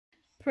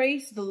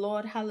Praise the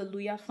Lord.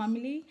 Hallelujah,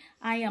 family.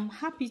 I am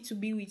happy to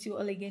be with you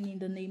all again in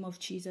the name of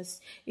Jesus.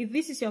 If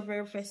this is your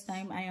very first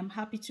time, I am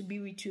happy to be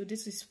with you.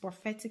 This is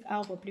Prophetic Hour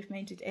of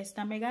Upliftment with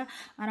Esther Mega,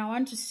 and I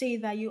want to say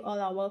that you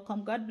all are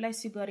welcome. God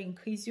bless you. God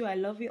increase you. I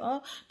love you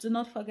all. Do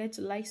not forget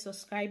to like,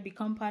 subscribe,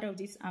 become part of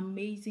this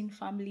amazing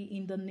family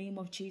in the name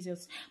of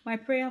Jesus. My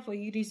prayer for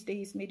you these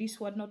days, may this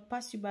word not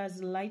pass you by as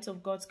the light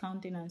of God's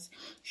countenance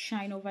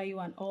shine over you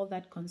and all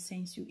that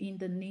concerns you in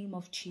the name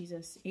of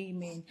Jesus.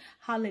 Amen.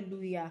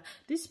 Hallelujah.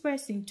 This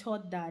person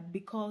thought that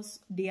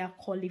because they are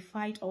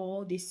qualified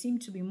or they seem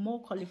to be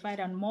more qualified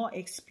and more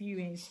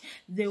experienced,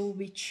 they will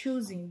be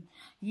choosing.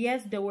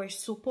 Yes, they were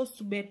supposed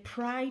to, but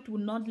pride will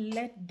not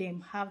let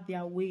them have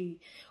their way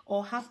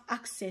or have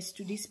access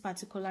to this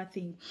particular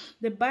thing.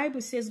 The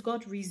Bible says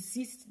God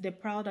resists the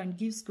proud and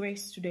gives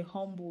grace to the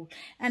humble.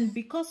 And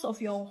because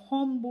of your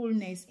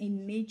humbleness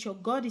in nature,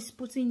 God is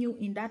putting you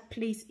in that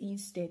place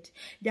instead.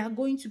 They are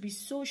going to be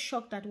so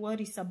shocked at what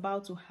is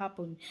about to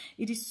happen.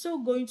 It is so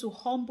going to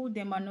humble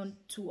them and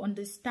to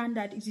understand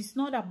that it is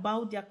not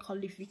about their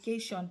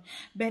qualification,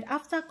 but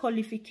after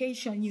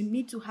qualification you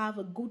need to have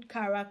a good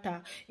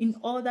character in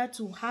order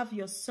to have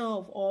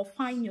yourself or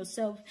find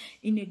yourself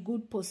in a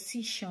good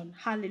position.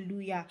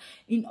 Hallelujah.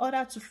 In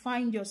order to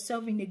find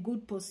yourself in a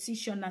good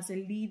position as a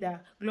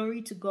leader.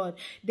 Glory to God.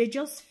 They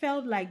just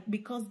felt like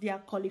because they are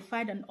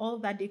qualified and all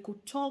that, they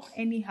could talk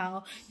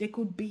anyhow, they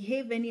could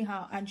behave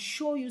anyhow and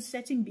show you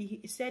certain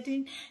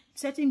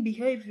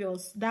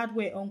behaviors that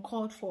were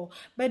uncalled for.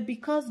 But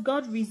because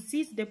God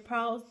resists the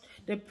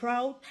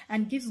proud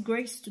and gives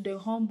grace to the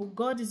humble,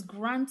 God is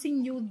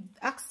granting you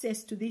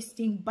access to this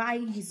thing by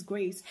his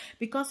grace,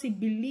 because he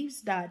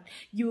believes that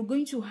you're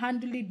going to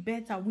handle it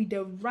better with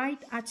the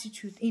right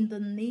attitude in the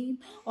name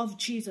of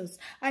Jesus.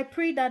 I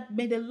pray that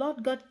may the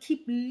Lord God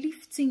keep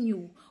lifting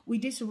you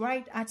with this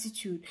right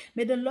attitude.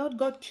 May the Lord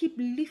God keep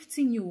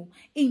lifting you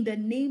in the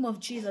name of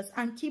Jesus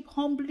and keep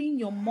humbling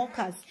your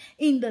mockers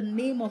in the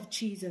name of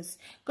Jesus.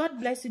 God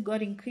bless you.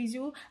 God increase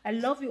you. I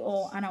love you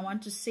all, and I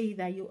want to say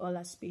that you all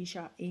are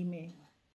special. Amen.